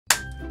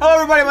Hello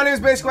everybody, my name is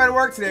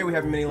Basicallyidowrk. Today we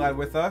have Mini Lad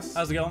with us.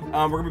 How's it going?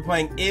 We're gonna be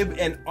playing Ibb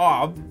and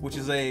Obb, which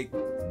is a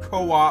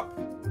co-op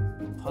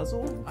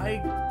puzzle? I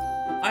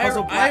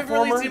Puzzle haven't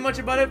really platformer? seen much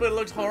about it, but it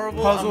looks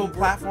horrible. Puzzle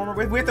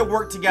platformer. We have to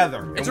work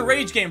together. It's a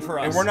rage game for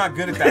us. And we're not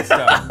good at that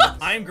stuff.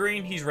 I'm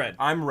green, he's red.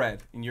 I'm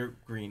red, and you're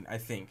green, I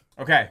think.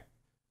 Okay.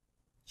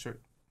 Should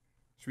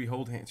we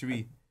hold hands? Should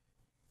we,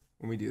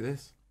 when we do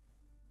this?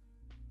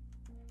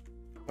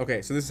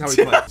 Okay, so this is how we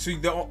play.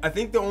 So I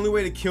think the only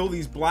way to kill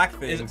these black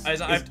things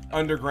is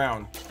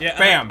underground. Yeah,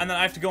 Bam. And then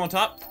I have to go on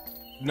top.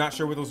 Not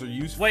sure what those are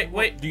used for.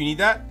 Wait. Do you need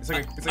that? It's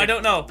like I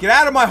don't know. Get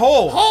out of my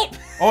hole! Halt!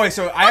 Oh wait,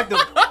 so I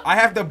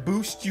have to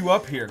boost you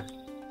up here.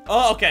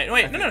 Oh, okay.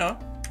 Wait, no.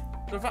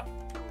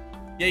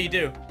 Yeah, you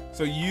do.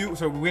 So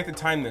we have to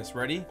time this.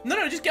 Ready?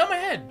 No, just get on my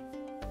head.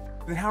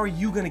 Then how are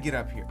you gonna get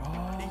up here?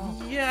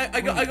 Oh. Yeah,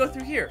 I go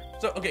through here.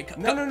 So okay,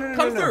 No.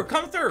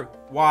 Come through.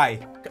 Why?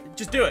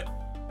 Just do it.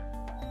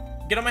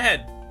 Get on my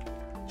head.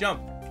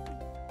 Jump.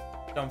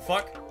 Dumb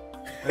fuck.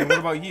 And what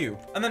about you?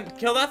 And then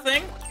kill that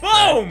thing.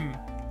 Boom!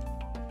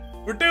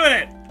 We're doing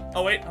it.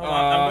 Oh wait, hold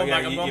on. I'm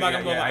going back.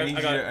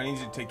 I need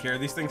you to take care of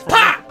these things for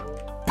Pa! me.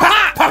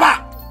 Pa! Pa!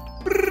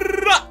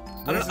 Pa!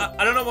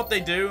 I don't know what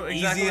they do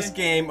exactly. Easiest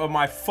game of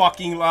my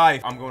fucking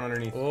life. I'm going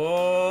underneath.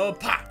 Oh,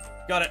 pa!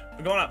 Got it.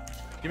 I'm going up.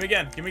 Give me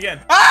again.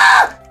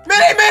 Ah!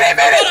 Mini!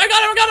 I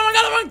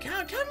got him.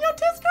 Count your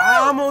tits, I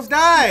almost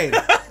died.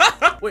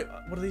 Wait,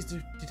 what do these do?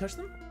 Do you touch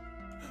them?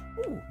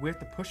 Ooh, we have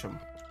to push them.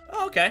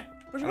 Oh, okay.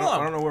 Push them along.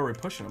 I don't know where we're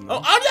pushing them. Though. Oh,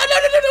 no.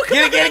 Come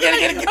on, Get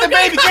the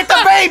baby. Get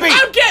the baby.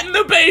 I'm getting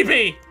the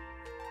baby.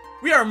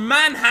 We are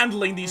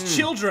manhandling these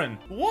children.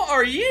 What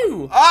are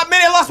you?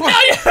 Minnie, I lost one.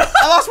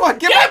 I lost one.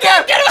 Get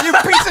back here, you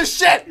piece of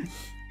shit.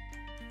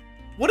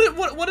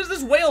 What does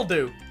this whale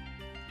do?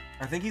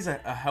 I think he's a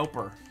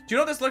helper. Do you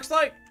know what this looks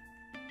like?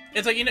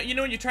 It's like, you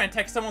know when you try and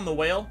text someone the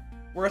whale?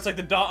 Where it's like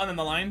the dot and then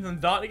the line and then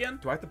the dot again?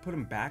 Do I have to put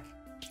him back?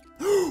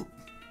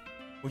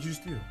 What'd you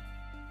just do?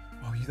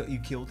 Oh, you thought you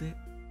killed it?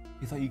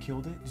 You thought you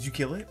killed it? Did you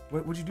kill it?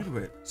 What'd you do to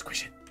it?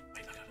 Squish it.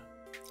 Wait, no.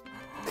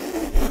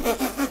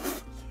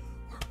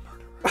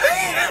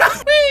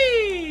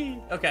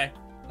 Whee! Okay,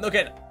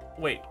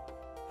 wait.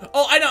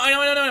 Oh, I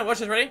know. Watch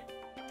this, ready?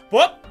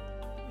 Whoop!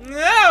 No!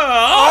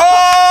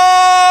 Oh!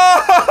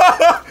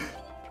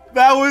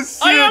 That was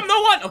sick. I am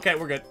the one! Okay,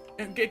 we're good.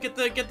 Get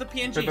the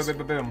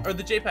PNGs. Or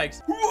the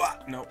JPEGs.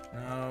 Nope.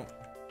 No.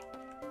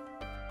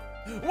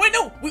 Wait,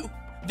 no!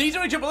 These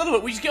only jump a little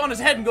bit. We just get on his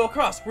head and go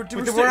across. But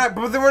then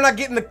we're not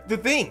getting the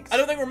things. I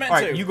don't think we're meant to.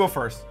 All right, you go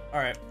first. All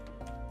right.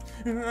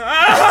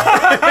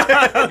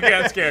 Okay,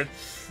 I'm scared.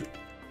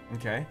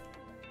 Okay.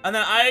 And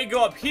then I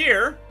go up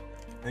here.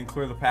 And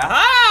clear the path.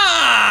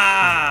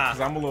 Ah!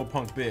 Because I'm a little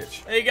punk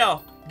bitch. There you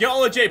go. Get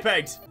all the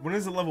JPEGs. When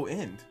does the level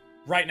end?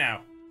 Right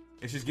now.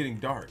 It's just getting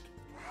dark.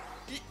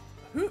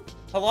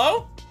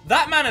 Hello?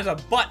 That man is a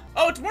butt.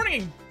 Oh, it's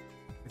morning.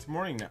 It's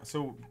morning now.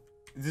 So,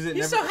 does it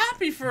He's so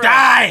happy for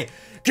Die!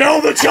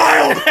 Kill the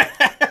child!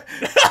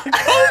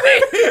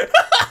 Kobe!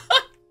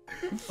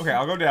 Okay,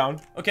 I'll go down.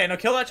 Okay, now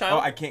kill that child.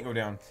 Oh, I can't go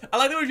down. I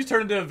like that we just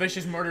turned into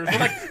vicious murderers. We're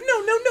like,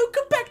 no,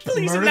 come back,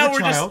 please. Murder And now the we're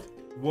child?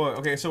 What?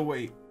 Okay, so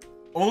wait.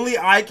 Only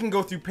I can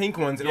go through pink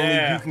ones, and only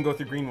you can go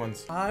through green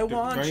ones. Do I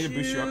need to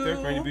boost you up there?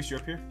 Do I need to boost you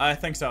up here? I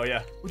think so,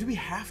 yeah. Well, do we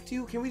have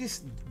to? Can we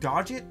just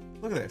dodge it?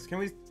 Look at this. Can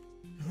we?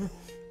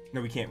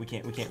 No, we can't.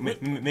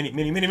 Mini.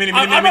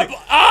 Wait.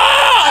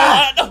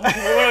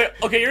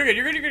 Okay, you're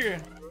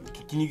good.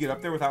 Can you get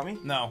up there without me?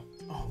 No.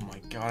 Oh my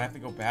god, I have to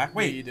go back.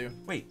 Wait, yeah, you do.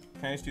 Wait,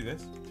 can I just do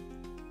this?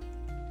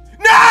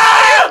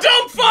 No! You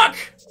dumb fuck!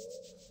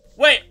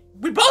 Wait,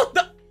 we both.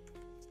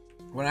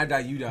 When I die,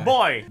 you die.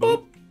 Boy.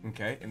 Boop.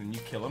 Okay, and then you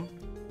kill him.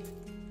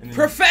 And then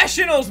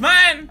Professionals,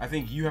 man! I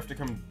think you have to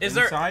come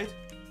inside.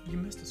 You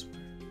missed a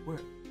square. Where?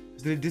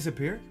 Did it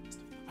disappear?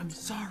 I'm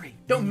sorry.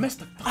 Don't miss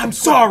the. I'm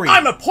sorry.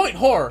 I'm a point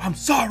whore. I'm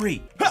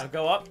sorry. I'll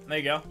go up. There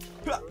you go.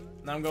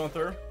 Now I'm going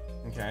through.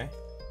 Okay.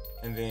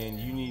 And then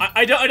you need.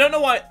 I don't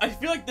know why. I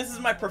feel like this is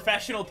my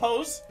professional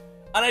pose,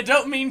 and I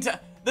don't mean to.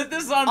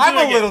 This is how I'm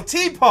a little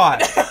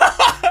teapot.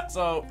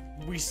 So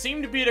we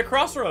seem to be at a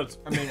crossroads.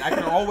 I mean, I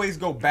can always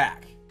go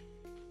back.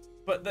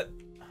 But that.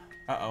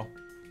 Uh-oh.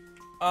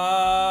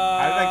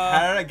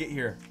 How did I get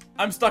here?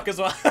 I'm stuck as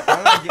well.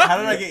 How did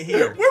I get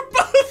here? We're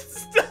both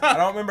stuck. I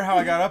don't remember how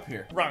I got up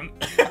here. Run.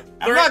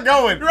 I'm not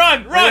going.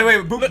 Run.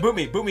 Wait,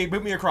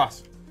 boot me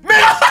across.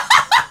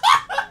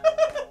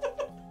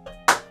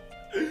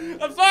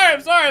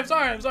 I'm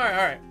sorry.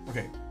 All right.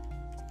 Okay.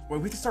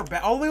 Wait, we can start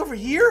back all the way over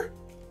here?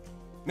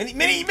 Mini.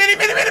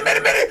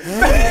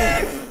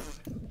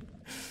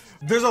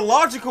 There's a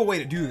logical way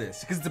to do this,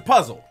 because it's a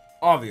puzzle,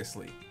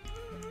 obviously.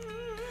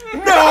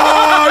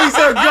 No, he's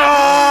so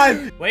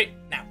gone! Wait,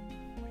 now.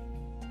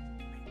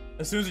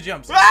 As soon as it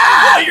jumps.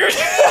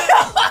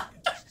 Ah!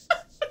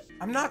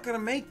 I'm not gonna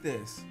make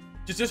this.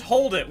 Just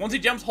hold it. Once he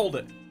jumps, hold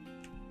it.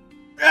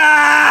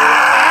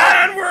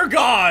 Ah! And we're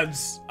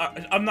gods!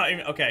 I'm not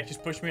even. Okay,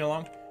 just push me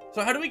along.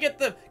 So, how do we get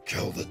the.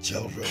 Kill the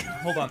children.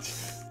 Hold on.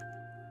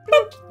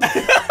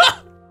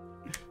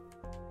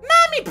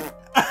 Mommy!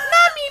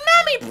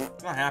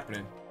 It's not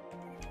happening.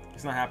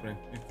 It's not happening.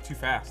 It's too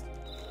fast.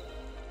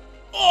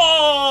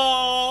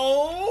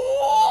 Oh,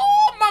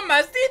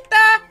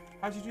 mamacita!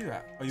 How'd you do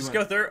that? Oh, you Just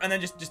went... go through and then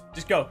just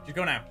go. Just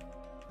go now.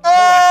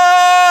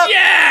 Oh!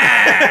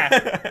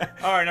 Yeah!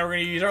 All right, now we're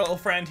gonna use our little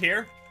friend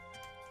here.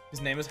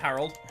 His name is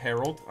Harold.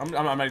 Harold? I'm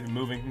not even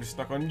moving. I'm just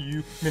stuck on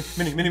you.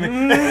 Mini.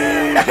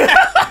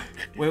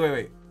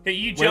 Wait. Okay,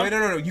 you jump. Wait,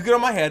 no. You get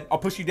on my head. I'll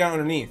push you down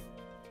underneath.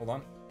 Hold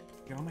on.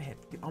 Get on my head.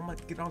 Get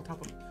on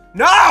top of me.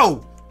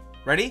 No!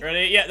 Ready?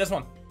 Ready? Yeah, this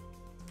one.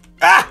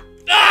 Ah!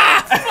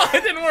 Ah!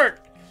 It didn't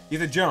work. You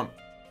have to jump.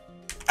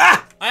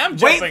 Ah! I am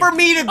jumping. Wait for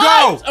me to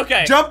go!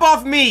 Okay. Jump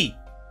off me!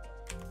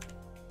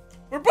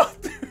 We're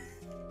both...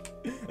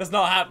 That's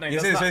not happening.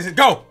 Yes, That's it is.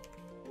 Go!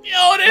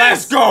 Yo, it is!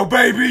 Let's go,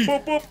 baby!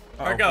 Boop, boop.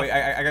 Alright, go. Wait,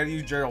 I gotta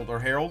use Gerald or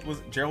Harold. Was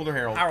it Gerald or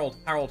Harold?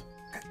 Harold.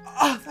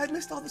 Oh, I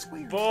missed all the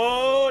squares.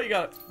 Oh, you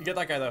got it. You get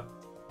that guy, though.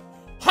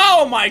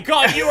 Oh my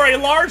god, you are a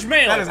large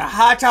male! That is a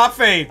high top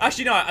fade.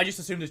 Actually, no, I just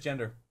assumed his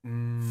gender.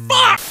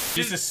 Fuck!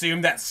 Just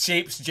assume that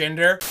shape's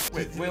gender.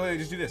 Wait,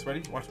 just do this.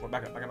 Ready? Watch.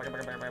 Back up.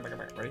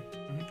 Ready?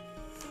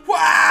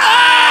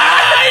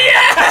 Ah,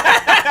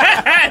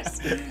 yes!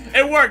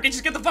 It worked. You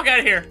just get the fuck out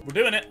of here. We're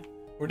doing it.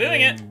 We're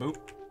doing it. Boop.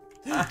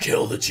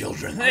 Kill the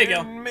children. There you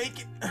go. Make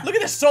it. Look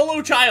at this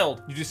solo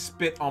child. You just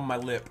spit on my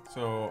lip,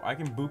 so I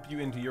can boop you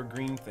into your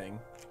green thing,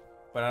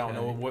 but I don't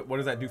know what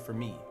does that do for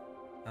me.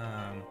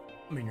 I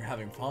mean, you're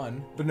having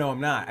fun. But no, I'm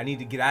not. I need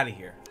to get out of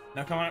here.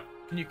 Now come on.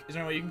 Is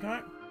there a way you can come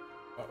out?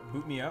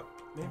 Boot me up,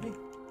 maybe.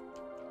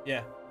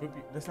 Yeah. Boot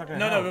you. That's not gonna.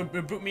 No,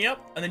 boot me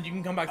up, and then you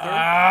can come back through.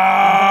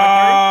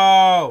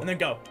 Oh! And then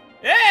go.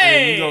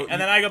 Hey!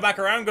 And then I go back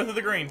around, go through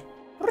the green.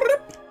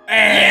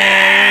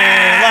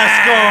 Hey! Let's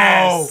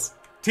go!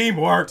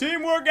 Teamwork.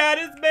 Teamwork at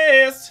its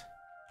best.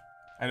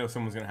 I know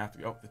someone's gonna have to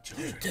go. Oh, the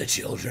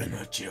children.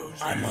 The children.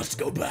 I must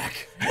go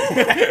back.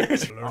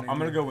 I'm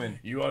gonna go in.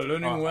 You are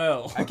learning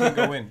well. I can't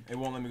go in. It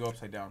won't let me go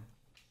upside down.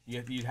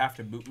 You'd have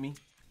to boot me,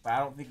 but I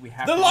don't think we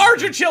have. The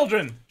larger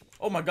children.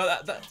 Oh my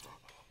god, that.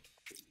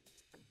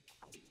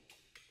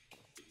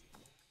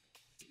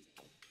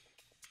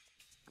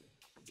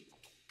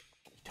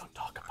 Don't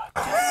talk about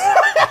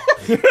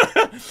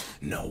this.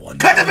 No one.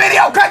 Cut the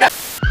video. Cut the.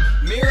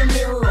 Mirror,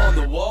 mirror on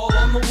the wall,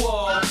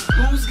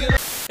 who's gonna...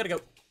 Gotta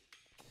go.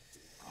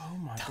 Oh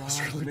my god. That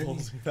was really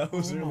ballsy. That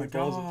was really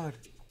ballsy.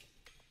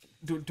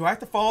 God. Do I have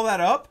to follow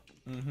that up?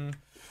 Mm-hmm.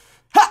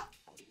 Ha!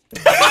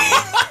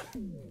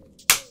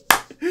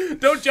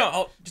 Don't jump.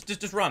 Oh,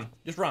 just run.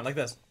 Just run like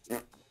this.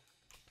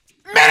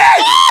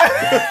 Minnie!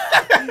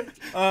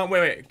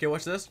 Wait. Okay,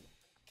 watch this.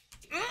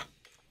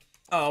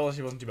 Oh, well,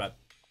 she wasn't too bad.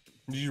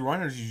 Did you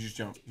run or did you just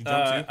jump? You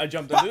jumped too? I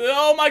jumped.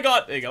 Oh my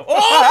god. There you go.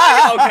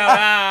 Oh my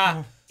god.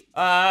 Okay.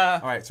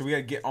 All right, so we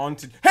gotta get on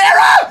to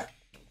Hera.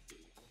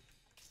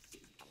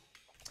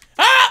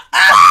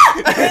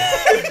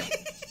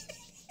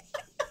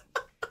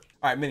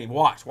 All right, Minnie,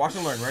 watch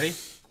and learn. Ready?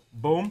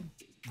 Boom,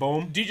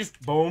 boom. Do you just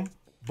boom,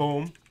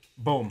 boom,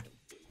 boom?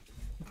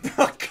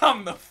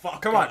 Come the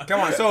fuck. Come on.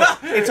 So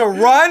it's a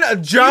run, a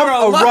jump,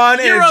 a run,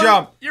 and a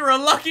jump. You're a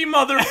lucky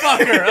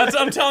motherfucker.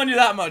 I'm telling you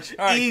that much.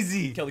 All right.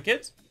 Easy. Kill the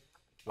kids.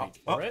 Wait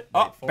for it.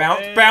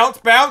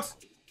 Bounce.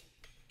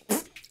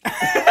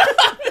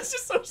 It's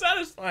just so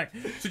satisfying.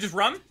 So just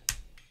run.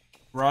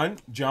 Run,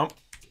 jump.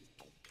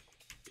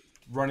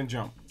 Run and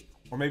jump,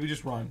 or maybe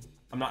just run.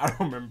 I don't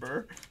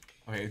remember.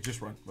 Okay,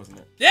 just run, wasn't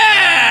it?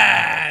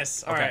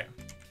 Yes. All right.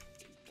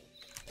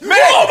 Oh my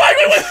god!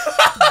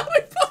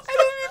 I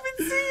didn't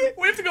even see it.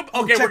 We have to go.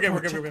 Okay, we're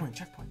good.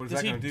 Checkpoint. What is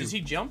that gonna do? Does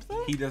he jump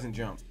though? He doesn't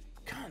jump.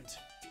 Cunt.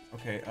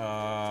 Okay.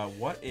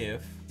 What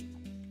if?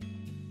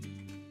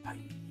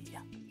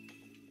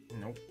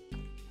 Nope.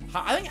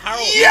 I think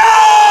Harold. Yo!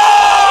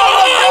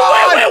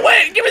 Oh,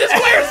 wait! Give me the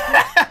squares.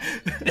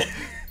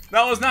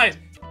 That was nice.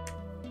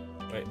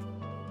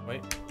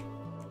 Wait.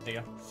 There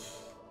you go.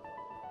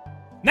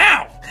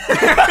 Now!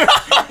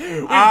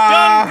 We've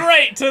done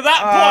great to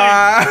that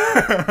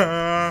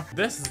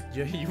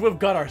point! We've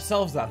got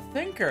ourselves a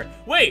thinker.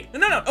 Wait,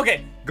 no,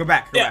 okay. Go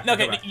back.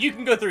 Okay, you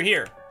can go through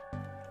here.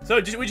 So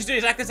we just do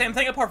exactly the same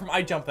thing apart from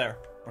I jump there.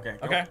 Okay.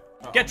 Okay.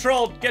 Get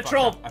trolled.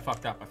 I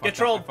fucked up. Get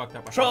trolled.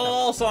 Troll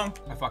all song.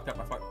 I fucked up.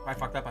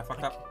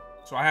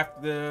 So I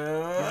have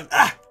to...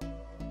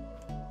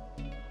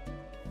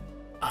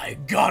 I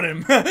got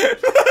him.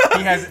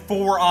 He has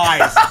 4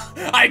 eyes.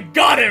 I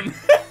got him.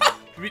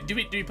 Do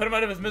we put him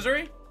out of his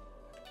misery?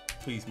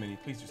 Please, Minnie.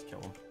 Please just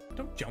kill him.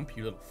 Don't jump,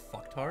 you little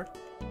fucktard.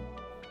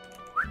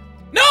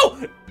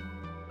 No!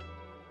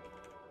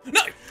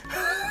 No!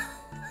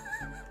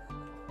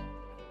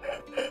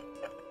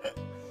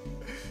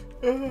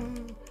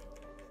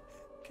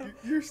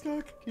 You're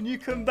stuck. Can you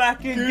come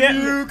back and Can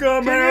you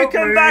come back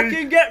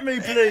and get me,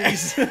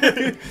 please?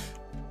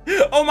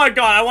 Oh my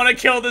god, I want to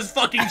kill this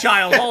fucking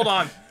child. Hold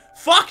on.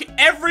 Fuck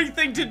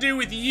everything to do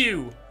with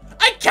you.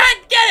 I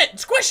can't get it!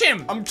 Squish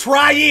him! I'm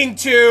trying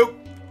to!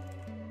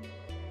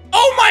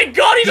 Oh my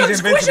god, he's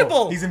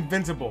unsquishable! He's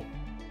invincible.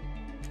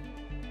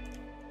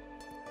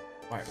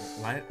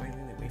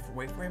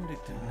 Wait for him to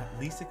at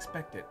least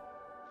expect it.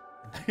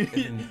 And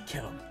then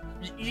kill him.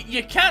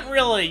 You can't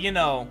really, you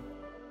know,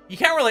 you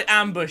can't really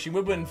ambush him.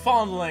 We've been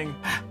fondling.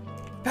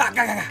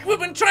 We've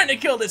been trying to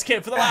kill this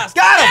kid for the last.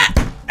 Got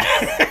him!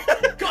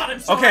 God, I'm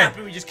so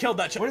happy we just killed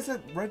that child. What is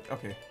that red?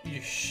 Okay.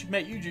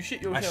 Mate, you just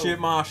shit yourself. I shit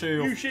myself.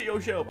 You shit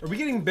yourself. Are we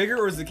getting bigger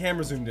or is the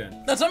camera zoomed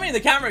in? That's what I mean. The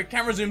camera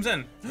zooms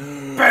in.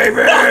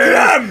 Baby!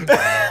 Fuck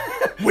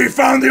them! We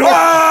found the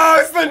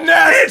it's the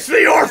nest! It's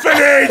the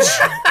orphanage!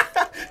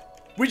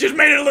 We just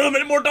made it a little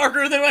bit more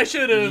darker than I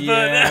should have.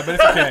 Yeah, but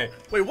it's okay.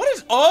 Wait, what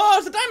is? Oh,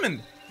 it's a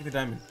diamond. Get the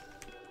diamond.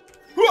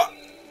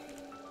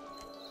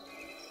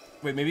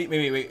 Wait, maybe,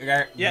 wait.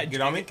 Yeah,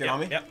 get on me, get on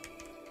me. Yep.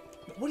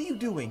 What are you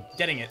doing?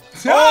 Getting it.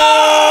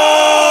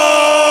 Oh!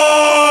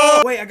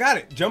 Wait, I got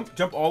it. Jump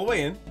all the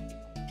way in.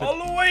 All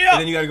the way up.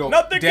 And then you gotta go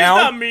Nothing down.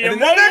 Can stop me. And I'm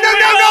then, no!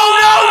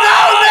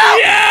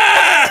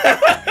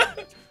 Yeah!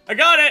 I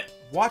got it.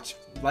 Watch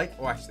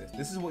this.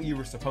 This is what you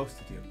were supposed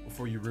to do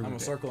before you ruined it. I'm a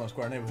circle in a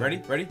square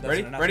neighborhood. Ready? That's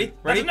an Ready?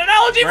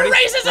 analogy for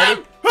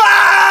racism.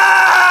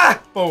 Ah!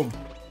 Boom.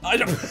 I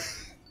don't.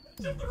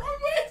 Jump the wrong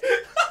way.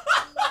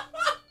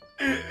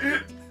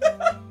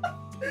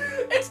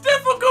 It's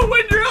difficult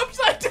when you're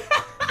upside down.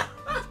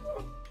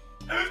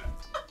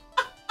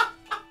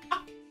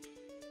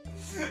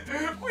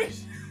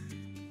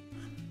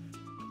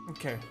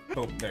 Okay.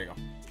 Boom. There you go.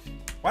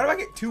 Why do I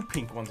get 2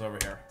 pink ones over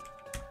here?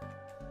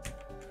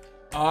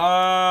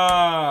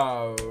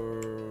 Oh.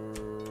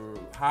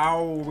 How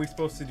are we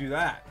supposed to do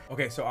that?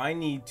 Okay, so I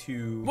need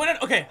to.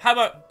 Okay, how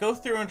about go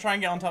through and try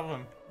and get on top of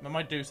him? I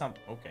might do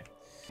something. Okay.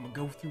 I'm gonna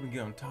go through and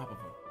get on top of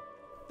him.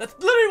 That's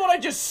literally what I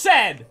just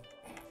said.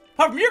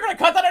 You're gonna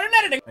cut that out in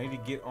editing. I need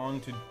to get on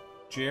to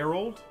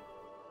Gerald.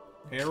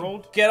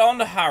 Harold. Get on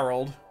to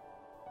Harold.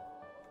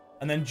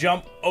 And then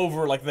jump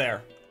over like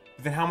there.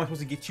 But then how am I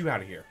supposed to get you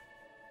out of here?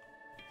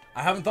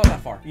 I haven't thought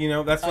that far. You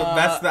know,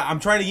 I'm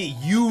trying to get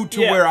you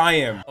to where I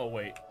am. Oh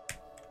wait.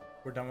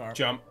 We're done with our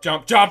Jump.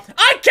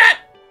 I can't!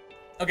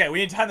 Okay, we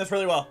need to time this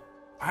really well.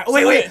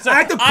 Wait. I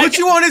have to put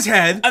you on his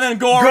head. And then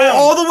go around. Go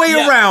all the way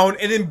around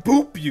and then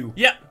boop you.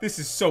 Yep. This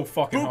is so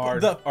fucking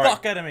hard. The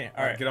fuck out of me.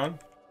 Alright. Get on.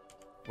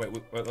 Wait,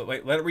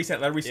 let it reset.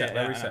 Let it reset.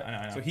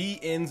 I know. So he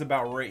ends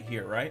about right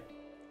here, right?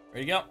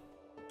 Ready to go?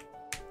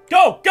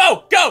 Go!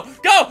 Boopy!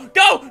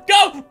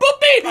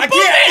 I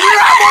can't!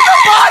 You're on the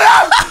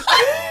bottom!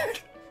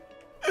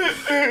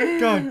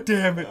 God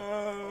damn it.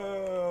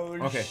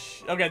 Okay.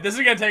 Okay, this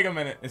is gonna take a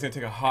minute. It's gonna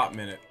take a hot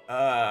minute.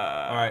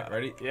 Alright,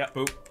 ready? Yeah.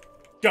 Boop.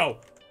 Go.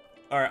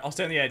 Alright, I'll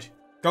stay on the edge.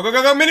 Go!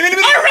 Mini!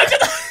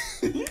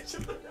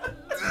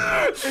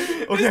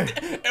 Okay.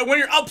 And when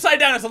you're upside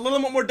down, it's a little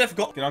bit more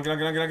difficult. Get on. No!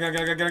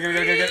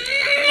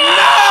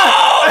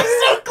 I'm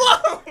so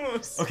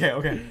close!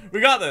 Okay.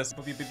 We got this.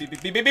 Mini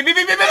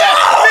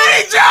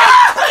jump!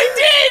 I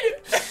did!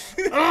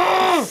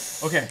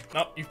 Okay.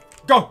 No, you...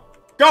 Go!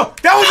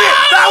 That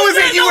was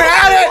it! You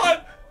had it!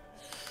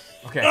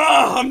 Okay.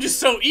 I'm just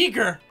so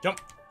eager. Jump.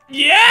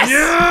 Yes!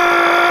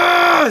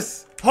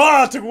 Yes!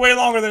 Oh, it took way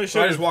longer than it should.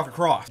 So I just walk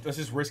across. Let's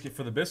just risk it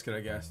for the biscuit, I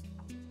guess.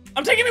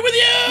 I'm taking it with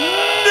you! No!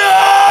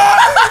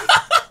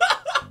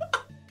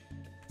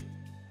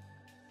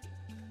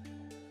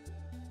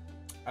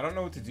 I don't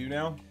know what to do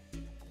now.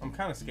 I'm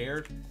kind of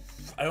scared.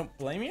 I don't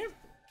blame you.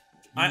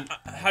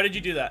 How did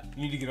you do that?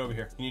 You need to get over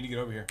here.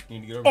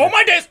 Oh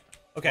my days!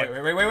 Okay.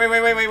 Wait.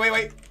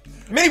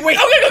 Minnie, wait!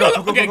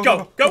 Okay,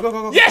 go.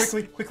 Yes!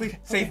 Quickly.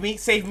 Save me.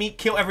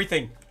 Kill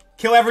everything,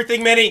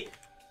 Minnie.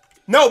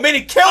 No,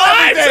 Minnie, kill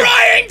everything! I'm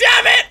trying,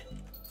 damn it!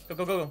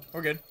 Go.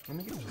 We're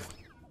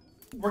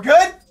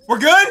good. We're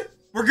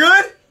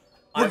good?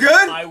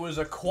 I was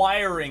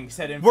acquiring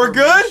said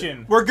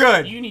information. We're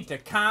good. You need to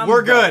calm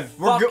We're good.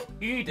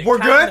 You need to We're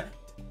good?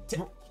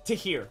 To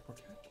here.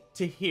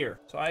 To here.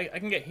 So I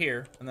can get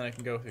here, and then I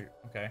can go through.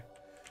 Okay.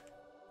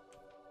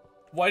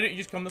 Why didn't you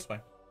just come this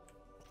way?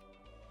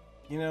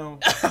 You know...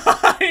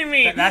 I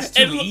mean... That's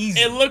too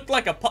easy. It looked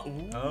like a...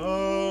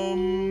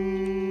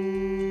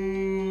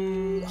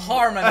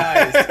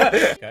 Harmonized.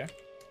 Okay.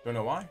 Don't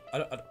know why. I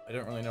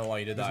don't really know why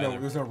you did that.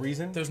 There's no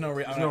reason? There's no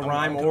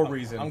rhyme or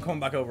reason. I'm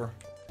coming back over.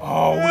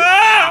 Oh,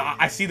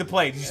 I see the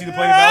play. Did you see the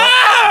play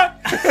develop?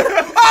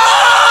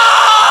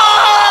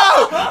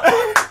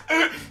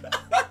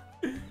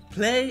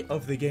 Play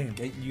of the game.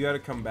 You gotta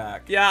come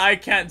back. Yeah, I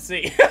can't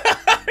see.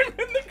 I'm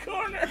in the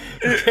corner.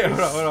 Okay,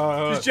 hold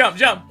on. Just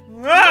jump.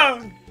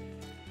 Oh.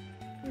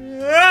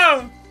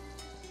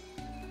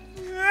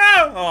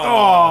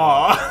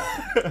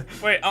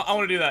 Wait, I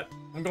want to do that.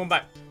 I'm going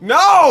back.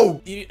 No!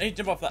 I need to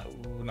jump off that.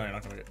 Ooh, no, you're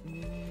not gonna get.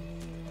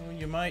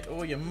 You might.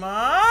 Got him! Oh,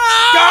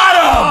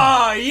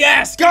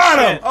 yes! Got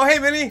him! Oh, hey,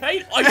 Minnie!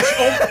 Hey,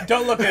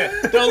 don't look at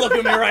it. Don't look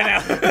at me right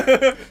now.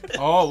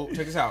 Oh,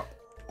 check this out.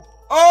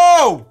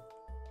 Oh!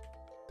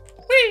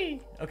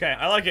 Whee! Okay,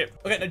 I like it.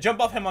 Okay, now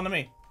jump off him onto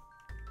me.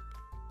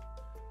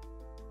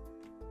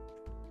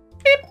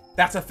 Beep.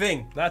 That's a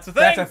thing. That's a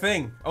thing. That's a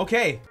thing.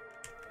 Okay.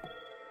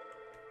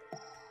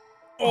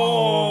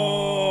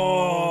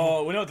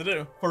 Oh, we know what to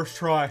do. First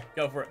try.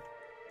 Go for it.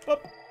 Boop.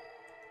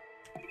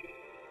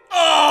 Oh,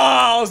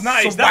 that was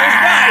nice. Swag. That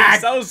was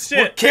nice. That was We're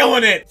shit.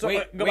 killing it. So,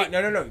 wait, go wait,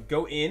 back. no.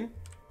 Go in.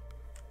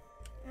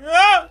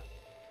 Ah!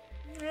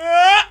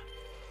 Ah!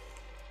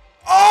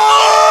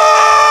 Oh!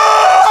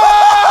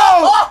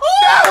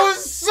 That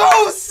was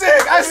so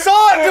sick. I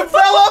saw it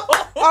develop.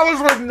 I was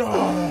like, no.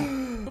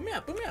 Put me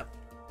up. Put me up.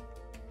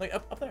 Like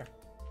up there.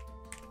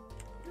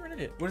 You're an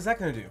idiot. What is that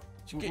gonna do?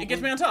 It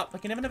gets me on top.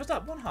 Like you never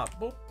stop. One hop.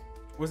 Boop.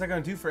 What's that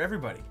gonna do for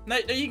everybody? No,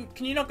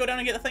 can you not go down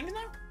and get the things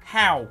now?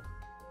 How?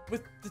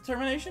 With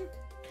determination?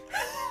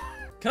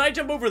 Can I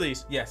jump over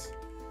these? Yes.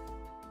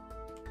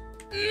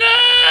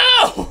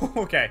 No!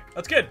 Okay,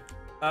 that's good.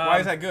 Why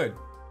is that good?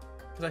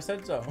 Because I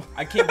said so.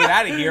 I can't get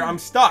out of here. I'm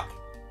stuck.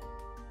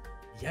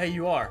 Yeah,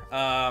 you are.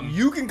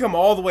 You can come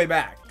all the way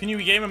back. Can you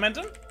regain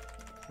momentum?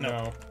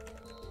 No.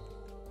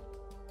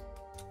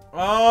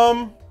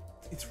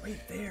 It's right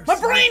there. My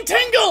brain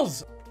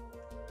tingles!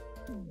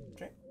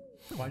 Okay.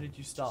 Why did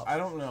you stop? I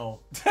don't know.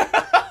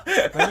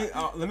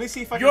 let me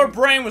see if I can. Your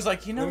brain was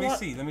like, you know Let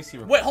what? me see.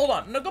 Wait, hold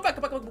on. No, go back.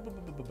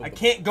 I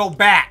can't go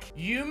back.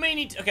 You may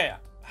need to. Okay,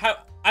 how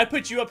I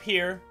put you up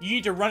here. You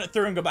need to run it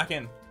through and go back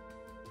in.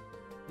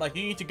 Like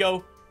you need to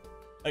go.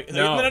 Like,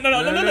 no. Listen,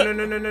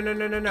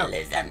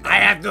 I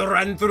have to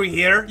run through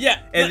here.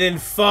 Yeah, and then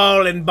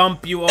fall and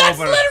bump you That's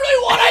over. literally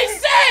what I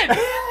said.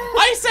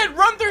 I said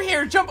run through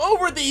here, jump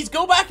over these,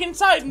 go back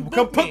inside, and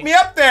Come put me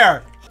up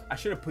there. I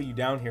should have put you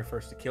down here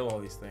first to kill all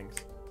these things.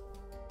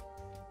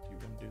 You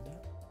wouldn't do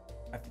that.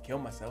 I have to kill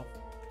myself.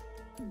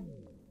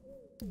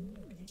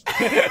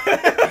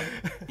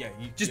 Yeah,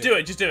 you Just do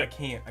it. Just do it.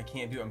 I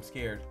can't do it. I'm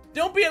scared.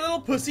 Don't be a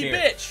little pussy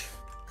scared. bitch.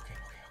 Okay.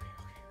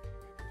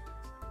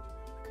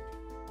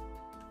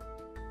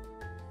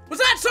 Was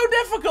that so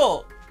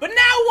difficult? But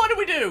now what do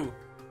we do?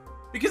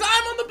 Because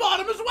I'm on the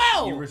bottom as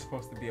well. You were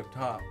supposed to be up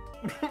top.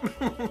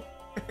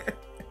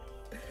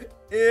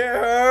 It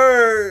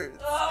hurts.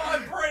 Oh, my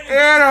brain. It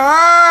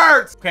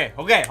hurts. Okay,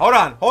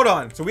 hold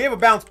on. So we have a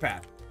bounce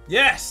pad.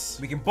 Yes.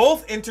 We can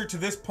both enter to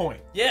this point.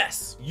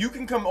 Yes. You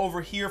can come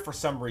over here for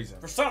some reason.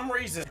 For some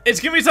reason. It's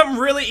gonna be something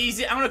really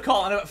easy. I'm gonna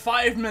call it in about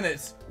 5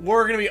 minutes.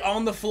 We're gonna be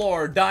on the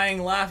floor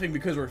dying laughing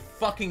because we're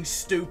fucking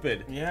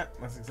stupid. Yeah,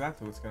 that's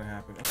exactly what's gonna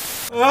happen.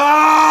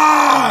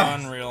 Ah!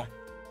 Unreal.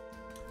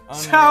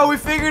 That's how we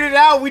figured it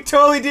out. We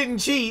totally didn't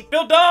cheat.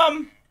 Feel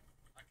dumb.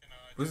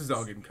 This is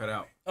all getting cut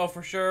out. Oh,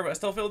 for sure, but I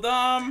still feel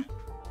dumb.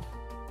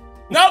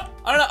 Nope.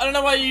 I don't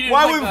know why you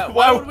didn't that.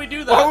 Why would we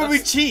do that? Why would we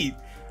cheat?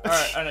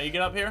 Alright, I know. You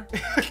get up here.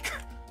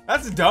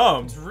 That's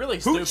dumb. It's really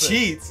Who stupid.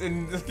 cheats?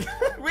 And we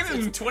It's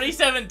didn't.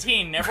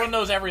 2017. Everyone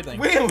knows everything.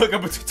 We didn't look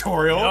up a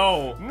tutorial.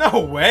 No. No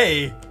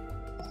way.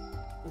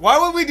 Why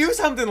would we do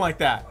something like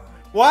that?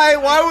 Why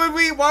would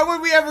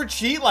we ever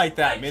cheat like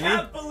that, Minnie? I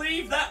can't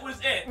believe that was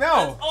it.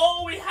 No. That's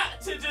all we had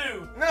to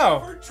do.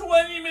 No. For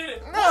 20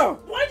 minutes. No.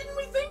 Why didn't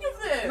we think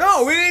of this?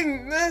 No, we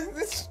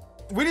didn't.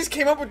 We just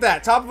came up with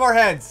that. Top of our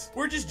heads.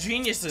 We're just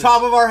geniuses.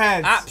 Top of our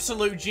heads.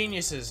 Absolute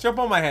geniuses. Jump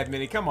on my head,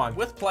 Minnie. Come on.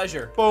 With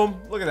pleasure. Boom.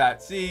 Look at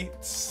that. See?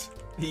 It's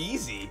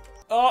easy.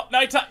 Oh,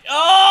 nighttime.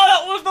 Oh,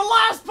 that was the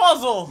last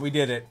puzzle. We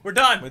did it. We're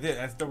done. We did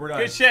it. We're done.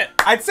 Good shit.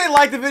 I'd say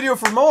like the video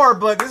for more,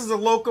 but this is a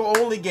local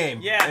only game.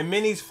 Yeah. And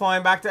Minnie's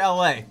flying back to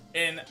LA.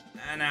 In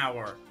an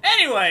hour.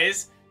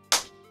 Anyways,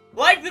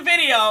 like the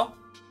video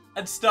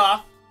and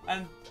stuff,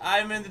 and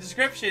I'm in the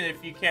description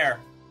if you care.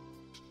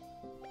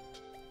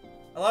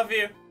 I love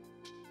you.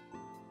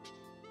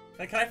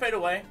 Can I fade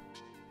away?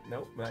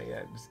 Nope, not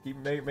yet. Just keep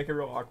make it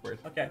real awkward.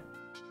 Okay.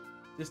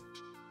 Just.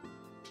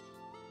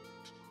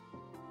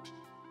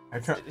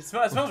 It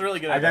smells really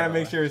good. I gotta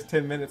make sure it's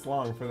 10 minutes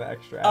long for the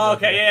extra. Oh,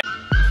 okay, yeah.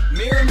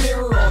 Mirror,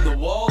 mirror on the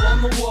wall,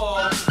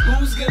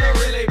 who's gonna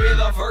really be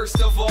the first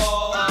of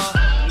all?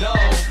 No,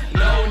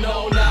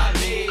 not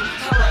me.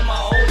 I write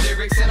my own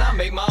lyrics and I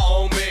make my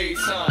own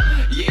beats,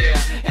 yeah.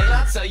 And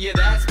I tell you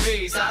that's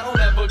peace. I don't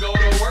ever go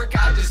to work,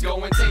 I just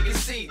go and